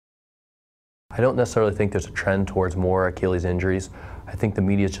I don't necessarily think there's a trend towards more Achilles injuries. I think the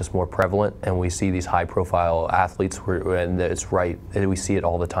media is just more prevalent, and we see these high-profile athletes, and it's right, and we see it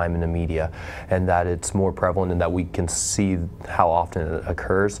all the time in the media, and that it's more prevalent and that we can see how often it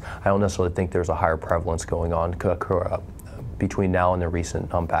occurs. I don't necessarily think there's a higher prevalence going on between now and the recent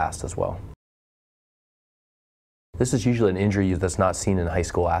past as well. This is usually an injury that's not seen in high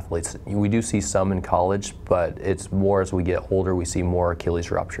school athletes. We do see some in college, but it's more as we get older, we see more Achilles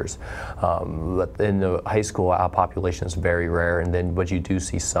ruptures. But in the high school population, it's very rare, but you do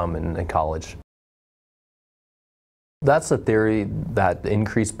see some in college. That's the theory that the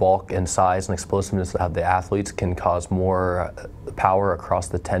increased bulk and size and explosiveness of the athletes can cause more power across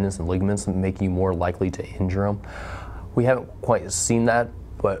the tendons and ligaments, making you more likely to injure them. We haven't quite seen that,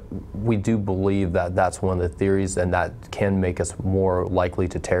 but we do believe that that's one of the theories, and that can make us more likely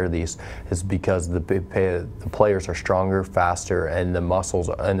to tear these, is because the players are stronger, faster, and their muscles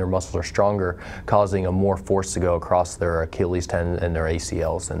are stronger, causing a more force to go across their Achilles tendon and their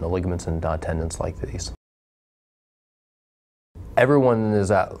ACLs and the ligaments and tendons like these. Everyone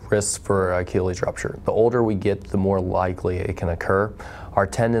is at risk for Achilles rupture. The older we get, the more likely it can occur. Our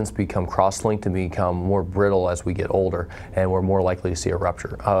tendons become cross-linked and become more brittle as we get older, and we're more likely to see a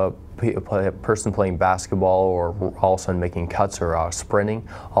rupture. A person playing basketball or all of a sudden making cuts or sprinting,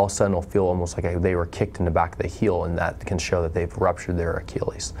 all of a sudden will feel almost like they were kicked in the back of the heel, and that can show that they've ruptured their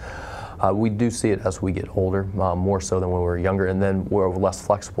Achilles. We do see it as we get older, more so than when we were younger, and then we're less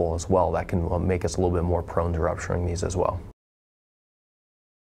flexible as well. That can make us a little bit more prone to rupturing these as well.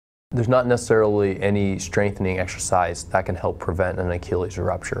 There's not necessarily any strengthening exercise that can help prevent an Achilles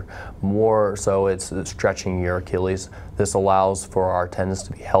rupture. More so, it's stretching your Achilles. This allows for our tendons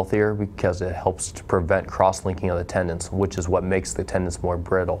to be healthier because it helps to prevent cross-linking of the tendons, which is what makes the tendons more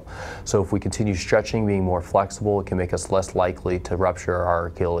brittle. So if we continue stretching, being more flexible, it can make us less likely to rupture our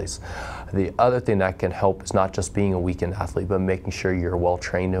Achilles. The other thing that can help is not just being a weekend athlete, but making sure you're well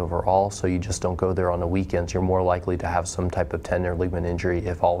trained overall, so you just don't go there on the weekends. You're more likely to have some type of tendon or ligament injury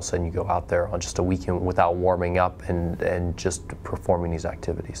if all of a sudden you go out there on just a weekend without warming up and just performing these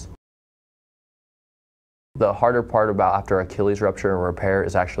activities. The harder part about after Achilles rupture and repair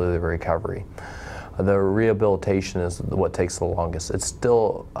is actually the recovery. The rehabilitation is what takes the longest. It's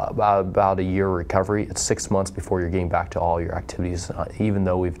still about a year recovery. It's 6 months before you're getting back to all your activities, even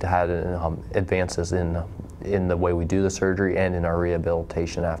though we've had advances in the way we do the surgery and in our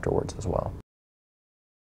rehabilitation afterwards as well.